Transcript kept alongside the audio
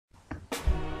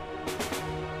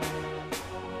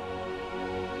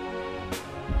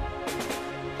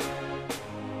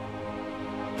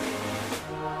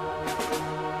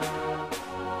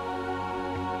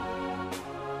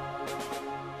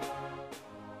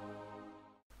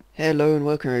Hello and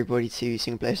welcome everybody to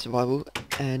Single Player Survival,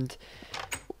 and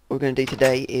what we're going to do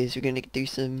today is we're going to do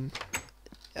some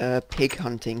pig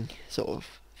hunting sort of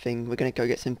thing. We're going to go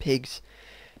get some pigs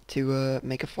to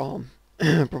make a farm,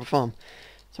 proper farm.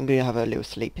 So I'm going to have a little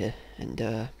sleep here,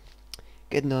 and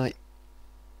good night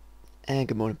and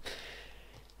good morning.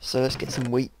 So let's get some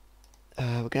wheat. We're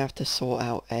going to have to sort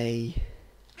out I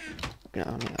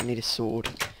need a sword.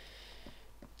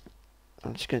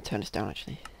 I'm just going to turn this down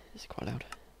actually, it's quite loud.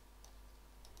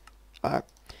 Alright.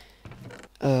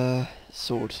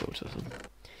 Sword. So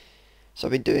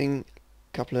I've been doing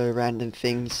a couple of random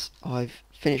things. I've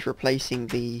finished replacing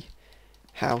the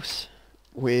house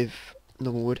with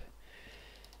normal wood.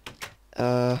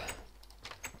 Yep,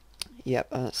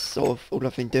 that's sort of all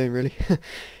I've been doing really.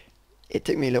 It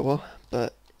took me a little while,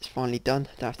 but it's finally done.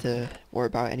 Don't have to worry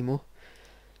about it anymore.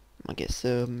 Might get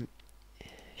some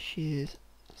shears,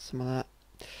 some of that.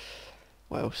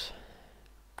 What else?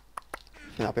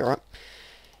 I think that'll be alright.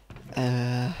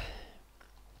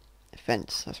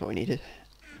 Fence, that's what we needed.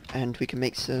 And we can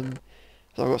make some,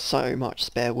 so I've got so much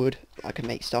spare wood I can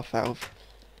make stuff out of.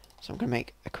 So I'm going to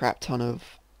make a crap ton of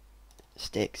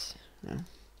sticks. So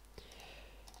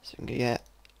I'm going to get,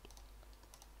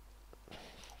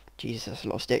 Jesus, that's a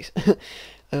lot of sticks.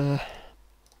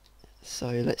 So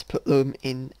let's put them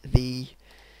in the,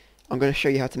 I'm going to show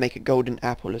you how to make a golden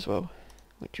apple as well,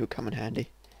 which will come in handy.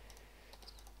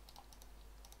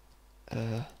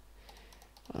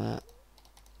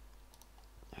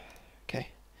 Okay.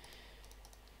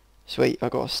 Sweet, I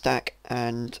got a stack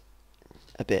and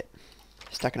a bit.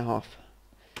 Stack and a half.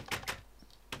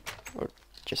 Or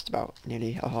just about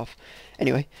nearly a half.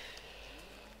 Anyway.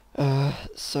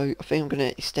 So I think I'm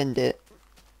gonna extend it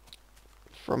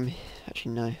from,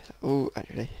 actually no. Oh,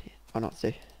 actually, why not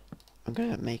do? I'm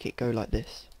gonna make it go like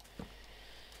this.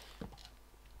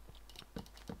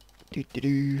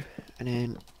 And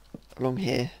then along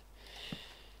here.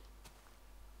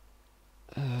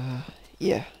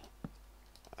 Yeah.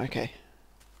 Okay.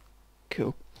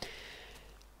 Cool.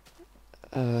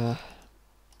 Let's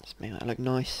make that look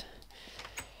nice.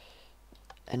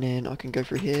 And then I can go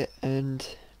through here and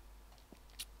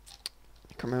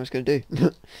I can't remember what I was going to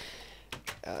do.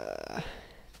 But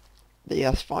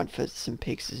yeah, that's fine for some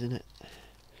pigs, isn't it?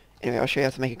 Anyway, I'll show you how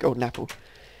to make a golden apple.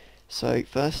 So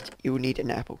first, you will need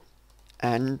an apple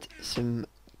and some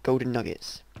golden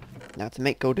nuggets. Now to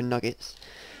make golden nuggets,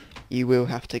 you will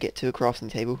have to get to a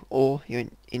crafting table or your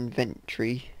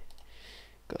inventory,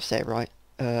 gotta say it right,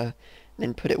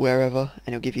 then put it wherever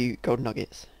and it'll give you golden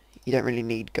nuggets. You don't really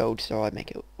need gold, so I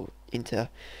make it all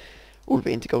of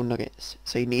it into golden nuggets.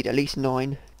 So you need at least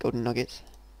 9 golden nuggets,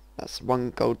 that's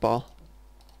 1 gold bar,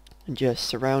 and just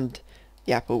surround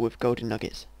the apple with golden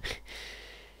nuggets.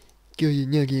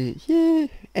 Golden nuggets, yeah!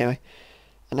 Anyway,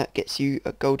 and that gets you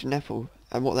a golden apple,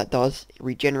 and what that does, it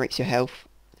regenerates your health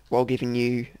while giving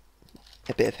you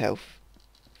a bit of health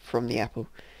from the apple.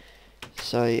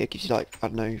 So it gives you like, I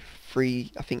don't know,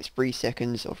 I think it's 3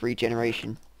 seconds of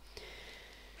regeneration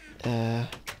to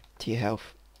your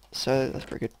health. So that's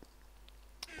pretty good.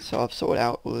 So I've sorted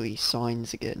out all these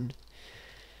signs again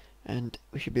and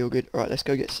we should be all good. Alright, let's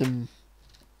go get some,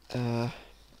 where'd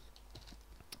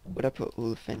I put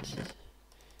all the fences?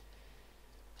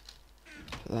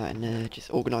 Put that in there,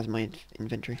 just organise my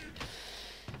inventory.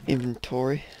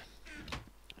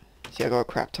 See, I got a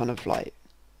crap ton of like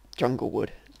jungle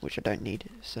wood, which I don't need,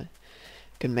 so I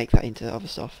can make that into other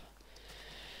stuff.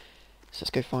 So let's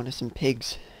go find us some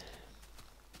pigs.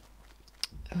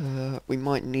 We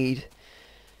might need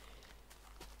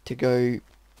to go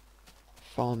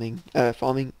farming,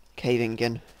 caving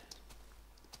again.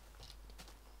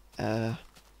 We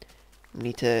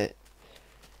need to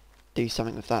do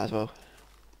something with that as well.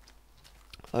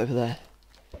 Over there.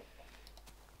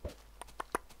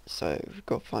 So we've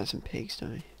got to find some pigs,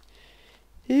 don't we?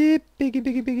 Hey,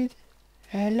 piggy.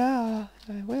 Hello.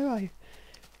 Where are you?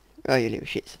 Oh, you little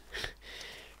shits.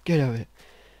 Get over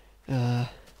it.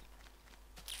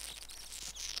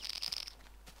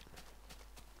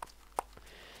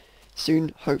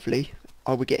 Soon, hopefully,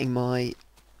 I'll be getting my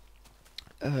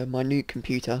my new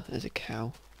computer as a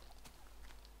cow.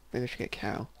 Maybe I should get a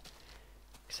cow,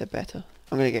 because they're better.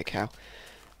 I'm gonna get a cow.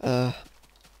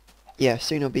 Yeah,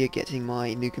 soon I'll be getting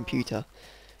my new computer.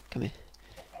 Come here.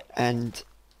 And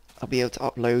I'll be able to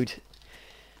upload,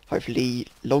 hopefully,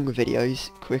 longer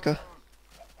videos quicker.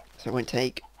 So it won't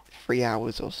take 3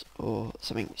 hours or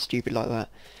something stupid like that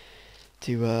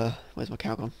to, where's my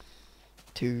cow gone?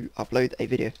 To upload a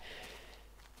video.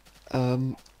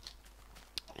 And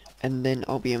then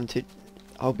I'll be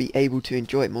able to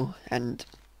enjoy it more and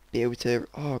be able to,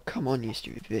 oh come on you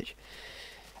stupid bitch.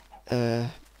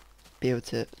 be able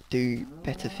to do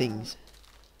better things.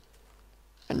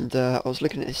 And I was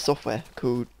looking at this software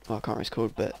called, well, I can't remember what it's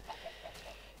called, but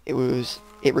it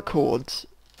records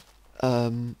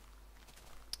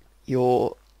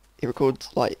it records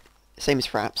like same as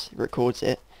Fraps, it records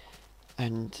it,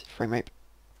 and frame rate.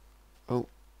 Oh,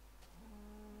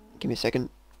 give me a second.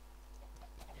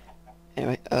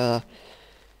 Anyway, yeah,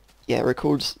 it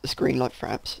records the screen like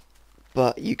Fraps,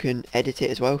 but you can edit it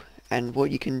as well. And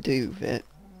what you can do with it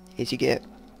is you get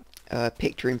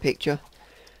picture in picture.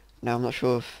 Now I'm not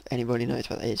sure if anybody knows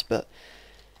what that is, but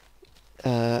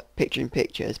picture in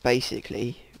picture is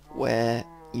basically where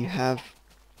you have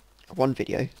one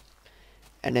video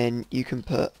and then you can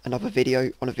put another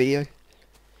video on a video,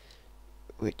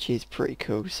 which is pretty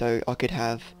cool. So I could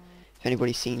have, if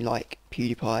anybody's seen like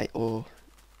PewDiePie or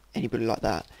anybody like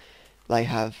that, they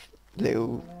have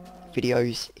little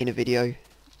videos in a video,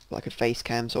 like a face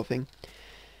cam sort of thing,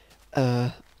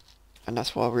 and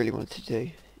that's what I really wanted to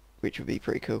do, which would be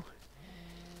pretty cool.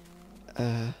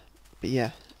 But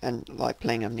yeah, and like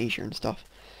playing Amnesia and stuff.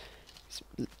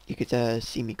 You could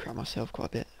see me cram myself quite a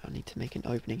bit. I need to make an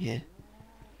opening here.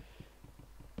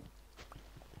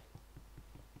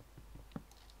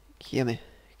 Gimme,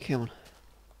 come on,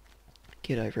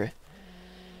 get over here.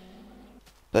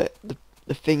 But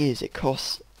the thing is, it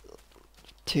costs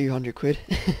 200 quid,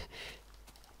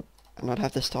 and I'd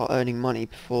have to start earning money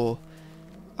before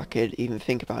I could even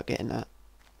think about getting that.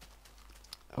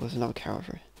 Oh, there's another cow over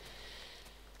here.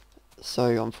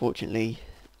 So unfortunately,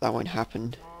 that won't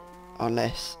happen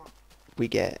unless we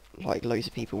get like loads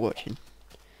of people watching,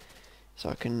 so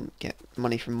I can get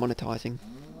money from monetizing.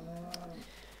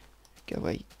 Go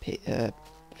away,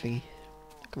 thingy.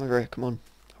 Come over here, come on,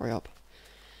 hurry up.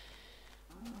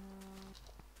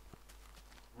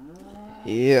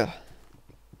 Yeah,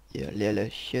 little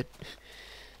shit.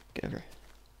 Get over here.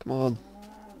 Come on,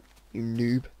 you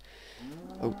noob.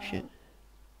 Oh shit.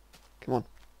 Come on.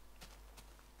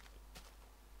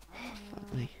 Oh,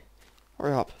 fuck me.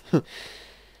 Hurry up. Come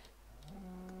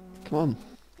on,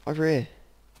 over here.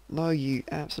 No, you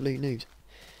absolute noobs.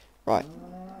 Right.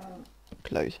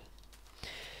 Close.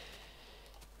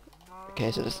 Okay,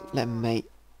 so just let them mate.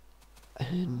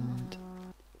 And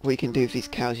what you can do with these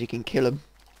cows, you can kill them.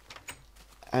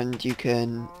 And you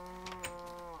can,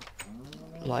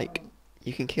 like,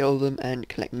 you can kill them and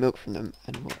collect milk from them.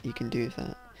 And what you can do with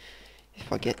that,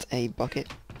 if I get a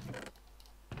bucket,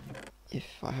 if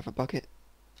I have a bucket,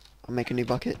 I'll make a new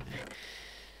bucket.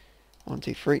 1,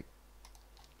 2, 3.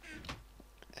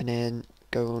 And then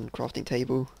go on crafting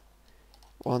table.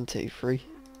 1, 2, 3.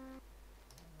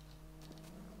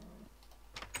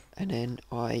 And then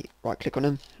I right click on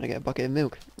them and I get a bucket of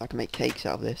milk. I can make cakes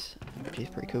out of this, which is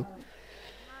pretty cool.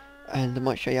 And I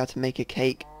might show you how to make a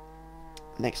cake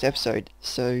next episode.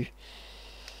 So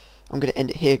I'm going to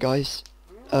end it here, guys.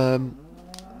 I'll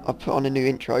put on a new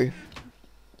intro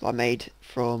I made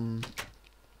from,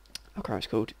 I can't remember what it's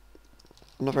called.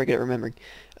 I'm not very good at remembering.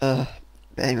 But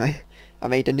anyway, I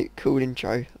made a new cool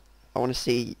intro. I want to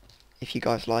see if you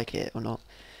guys like it or not.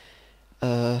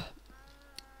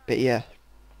 But yeah,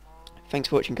 thanks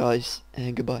for watching, guys,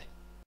 and goodbye.